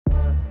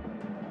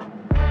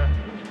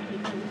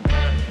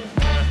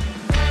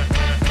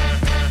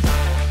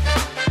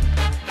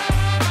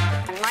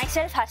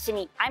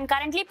Harshini. I'm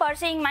currently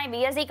pursuing my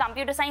BSc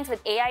Computer Science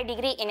with AI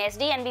degree in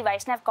SDNB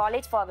Vaishnav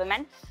College for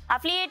Women,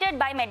 affiliated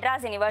by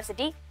Madras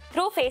University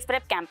through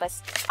FacePrep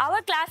campus.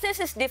 Our classes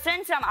is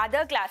different from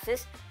other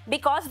classes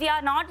because we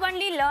are not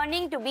only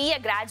learning to be a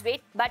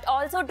graduate but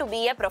also to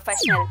be a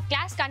professional.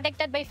 Class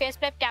conducted by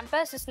FacePrep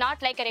campus is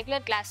not like a regular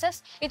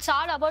classes. It's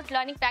all about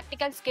learning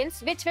practical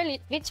skills which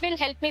will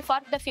help me for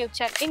the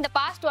future. In the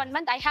past 1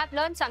 month, I have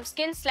learned some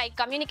skills like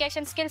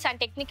communication skills and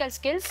technical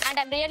skills, and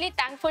I'm really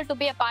thankful to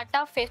be a part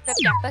of FacePrep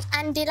campus.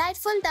 And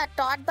delightful that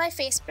taught by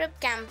FacePrep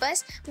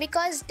campus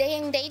because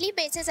in daily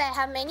basis I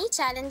have many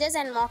challenges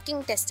and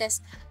mocking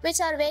tests which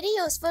are very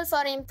useful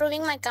for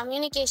improving my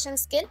communication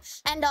skill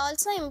and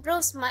also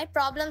improves my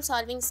problem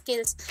solving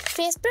skills.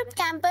 FacePrep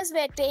campus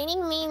were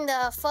training me in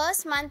the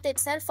first month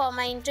itself for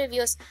my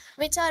interviews,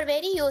 which are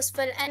very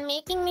useful and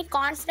making me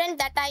confident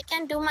that I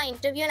can do my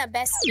interview in a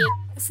best way.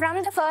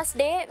 From the first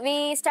day,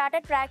 we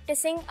started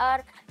practicing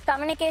our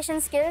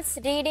communication skills,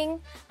 reading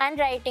and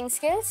writing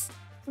skills.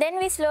 Then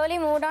we slowly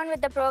moved on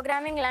with the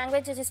programming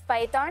language, which is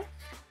Python.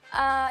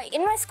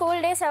 In my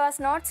school days, I was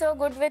not so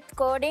good with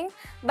coding,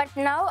 but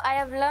now I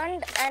have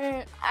learned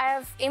and I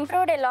have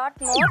improved a lot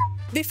more.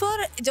 Before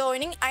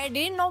joining, I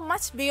didn't know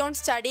much beyond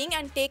studying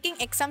and taking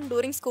exam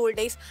during school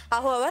days.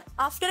 However,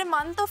 after a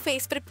month of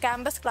FacePrep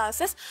campus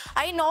classes,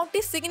 I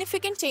noticed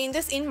significant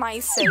changes in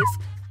myself.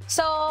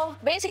 So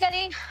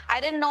basically,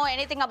 I didn't know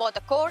anything about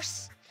the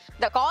course,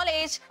 the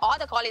college or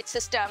the college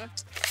system,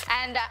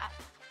 and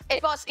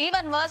it was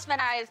even worse when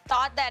I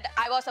thought that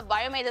I was a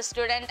biomajor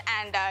student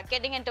and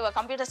getting into a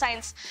computer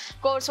science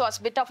course was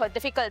a bit of a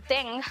difficult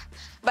thing.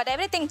 But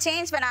everything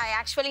changed when I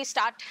actually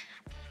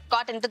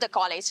got into the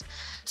college.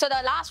 So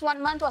the last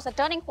 1 month was a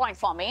turning point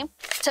for me.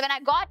 So when I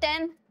got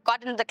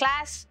into the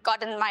class,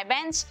 got in my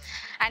bench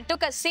and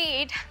took a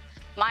seat,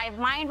 my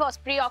mind was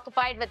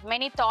preoccupied with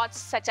many thoughts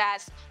such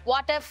as,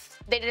 what if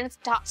they didn't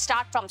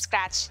start from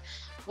scratch?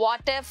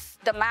 What if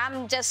the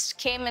ma'am just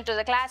came into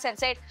the class and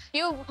said,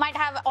 you might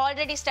have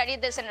already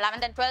studied this in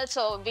 11th and 12th,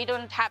 so we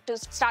don't have to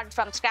start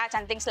from scratch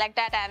and things like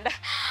that. And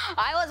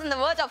I was on the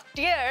verge of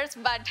tears,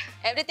 but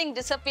everything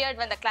disappeared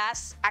when the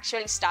class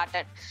actually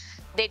started.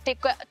 They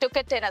took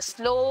it in a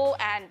slow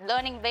and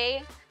learning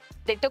way.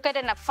 They took it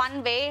in a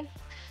fun way.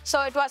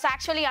 So it was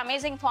actually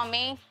amazing for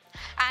me.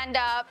 And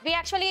we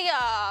actually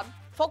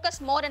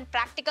focused more in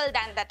practical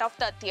than that of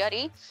the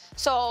theory.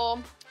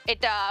 So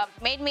it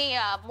made me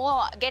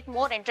get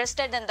more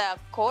interested in the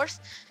course.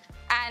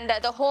 And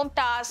the home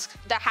task,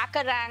 the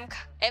hacker rank,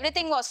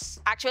 everything was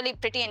actually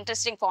pretty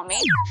interesting for me.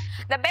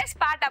 The best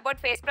part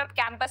about FacePrep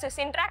campus is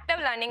interactive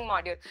learning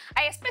module.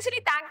 I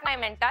especially thank my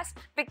mentors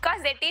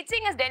because their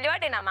teaching is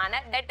delivered in a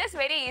manner that is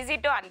very easy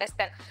to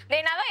understand.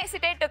 They never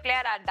hesitate to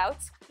clear our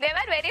doubts. They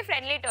were very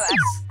friendly to us.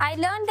 I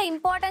learned the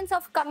importance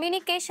of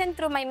communication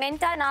through my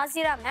mentor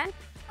Nazira ma'am.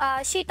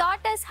 She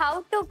taught us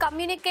how to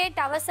communicate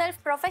ourselves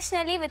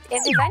professionally with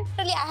everyone.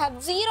 Actually, I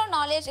have zero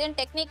knowledge in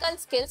technical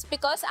skills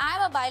because I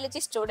am a biology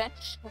student.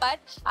 But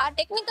our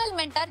technical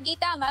mentor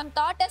Geeta ma'am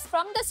taught us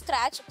from the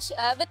scratch.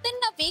 Within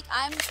a week,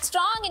 I am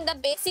strong in the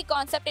basic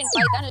concept in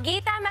Python.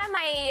 Geeta ma'am,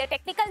 my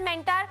technical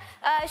mentor,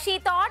 she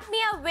taught me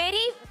a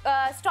very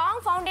strong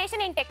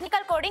foundation in technical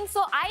coding,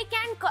 so I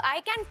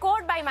can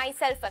code by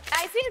myself.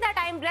 I feel that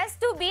I am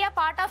blessed to be a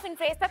part of in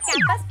FacePrep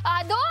campus.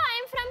 Though I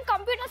am from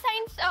computer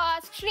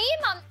science stream,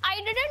 I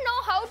didn't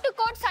know how to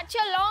code such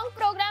a long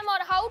program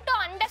or how to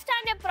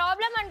understand a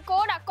problem and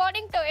code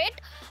according to it.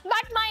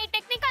 But my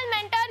technical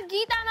mentor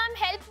Geeta ma'am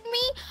helped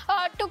me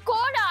to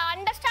code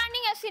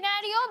understanding a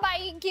scenario by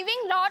giving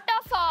lot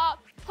of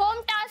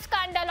home task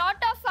and a lot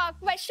of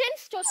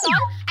questions to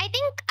solve. I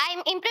think I'm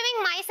improving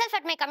myself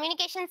at my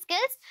communication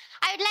skills.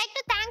 I would like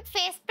to thank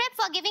FacePrep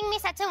for giving me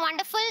such a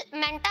wonderful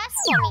mentors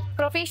for me.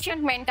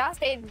 Proficient mentors,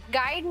 they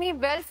guide me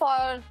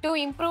well to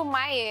improve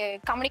my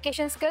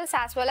communication skills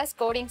as well as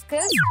coding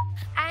skills.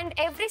 And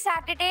every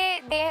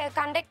Saturday they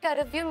conduct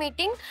a review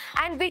meeting,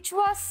 and which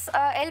was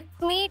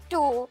helped me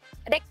to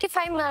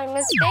rectify my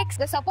mistakes.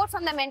 The support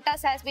from the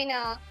mentors has been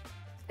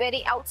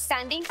very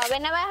outstanding.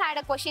 Whenever I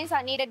had questions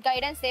or needed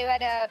guidance, they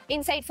were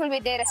insightful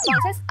with their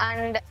responses,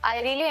 and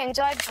I really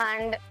enjoyed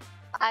and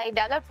I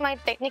developed my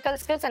technical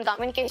skills and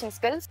communication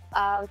skills.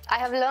 I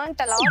have learned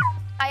a lot.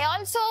 I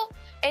also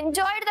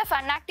enjoyed the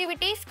fun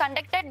activities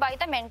conducted by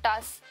the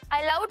mentors.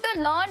 I love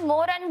to learn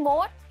more and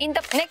more in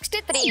the next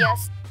 3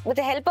 years. With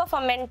the help of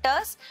our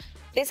mentors,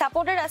 they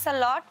supported us a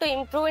lot to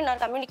improve in our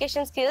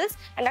communication skills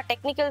and our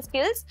technical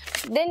skills.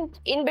 Then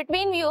in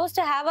between, we used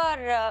to have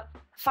our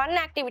fun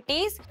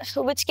activities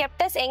which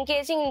kept us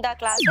engaging in the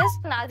classes.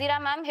 Nazira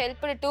ma'am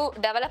helped to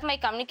develop my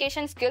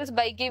communication skills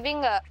by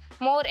giving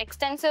more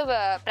extensive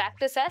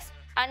practices,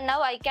 and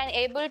now I can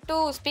able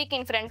to speak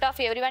in front of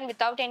everyone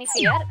without any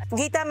fear.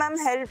 Geeta ma'am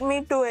helped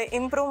me to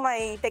improve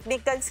my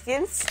technical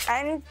skills,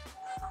 and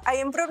I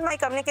improved my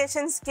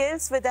communication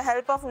skills with the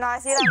help of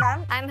Nazira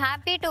ma'am. I'm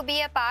happy to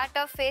be a part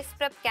of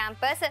FacePrep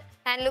campus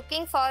and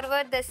looking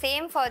forward the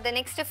same for the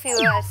next few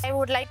years. I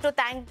would like to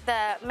thank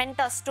the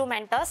two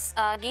mentors,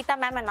 Geeta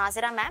ma'am and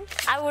Nazira ma'am.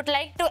 I would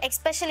like to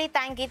especially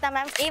thank Geeta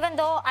ma'am. Even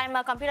though I'm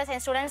a computer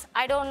science student,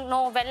 I don't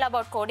know well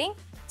about coding.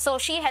 So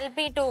she helped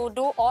me to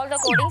do all the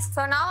codings.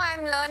 So now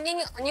I'm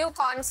learning new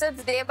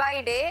concepts day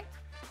by day,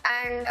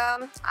 and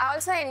I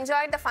also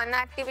enjoyed the fun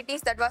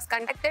activities that was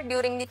conducted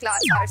during the class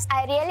hours.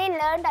 I really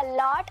learned a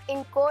lot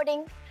in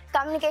coding,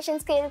 communication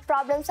skills,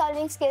 problem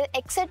solving skills,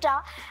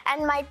 etc.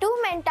 And my two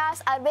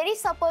mentors are very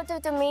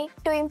supportive to me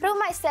to improve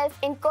myself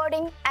in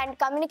coding and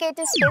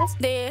communicative skills.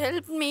 They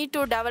helped me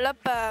to develop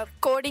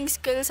coding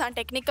skills and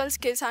technical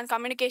skills and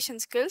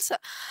communication skills.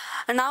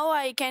 Now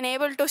I can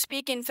able to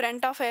speak in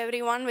front of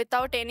everyone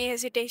without any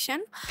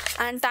hesitation.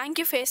 And thank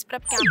you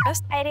FacePrep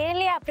campus. I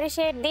really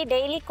appreciate the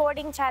daily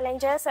coding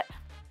challenges,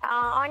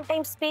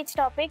 on-time speech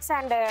topics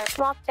and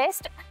mock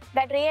test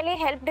that really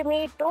helped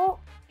me to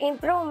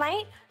improve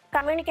my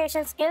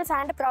communication skills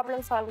and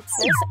problem solving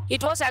skills.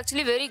 It was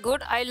actually very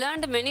good. I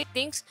learned many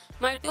things.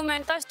 My two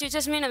mentors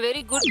teaches me in a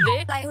very good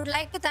way. I would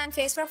like to thank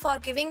FacePrep for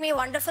giving me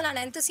wonderful and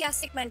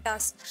enthusiastic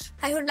mentors.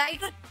 I would like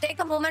to take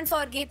a moment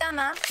for Geeta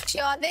ma'am. She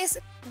always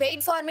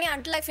wait for me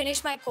until I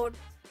finish my code.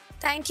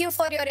 Thank you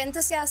for your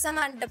enthusiasm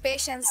and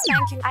patience.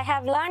 Thank you. I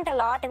have learned a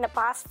lot in the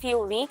past few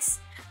weeks.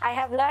 I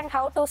have learned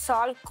how to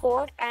solve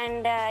code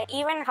and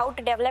even how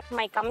to develop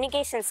my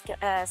communication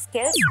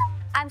skills.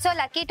 I'm so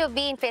lucky to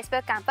be in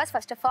FacePrep campus,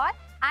 first of all,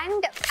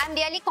 and I'm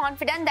really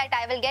confident that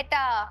I will get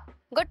a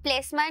good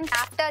placement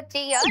after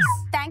 3 years.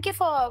 Thank you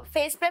for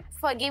FacePrep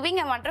for giving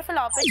a wonderful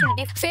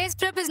opportunity.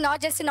 FacePrep is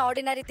not just an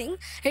ordinary thing.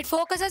 It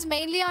focuses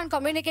mainly on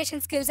communication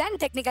skills and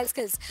technical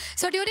skills.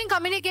 So during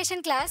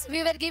communication class,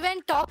 we were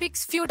given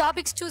few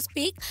topics to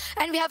speak,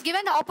 and we have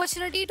given the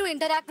opportunity to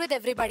interact with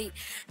everybody.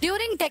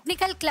 During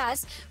technical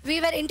class, we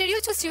were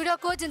introduced to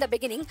pseudocodes in the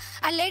beginning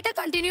and later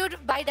continued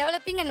by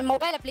developing a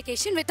mobile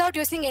application without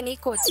using any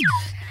codes.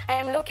 I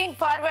am looking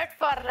forward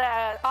for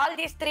all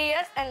these 3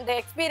 years and the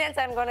experience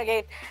I'm going to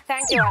get.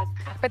 Thank you all.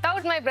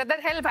 Without my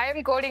brother's help, I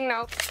am coding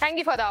now. Thank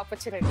you for the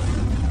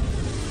opportunity.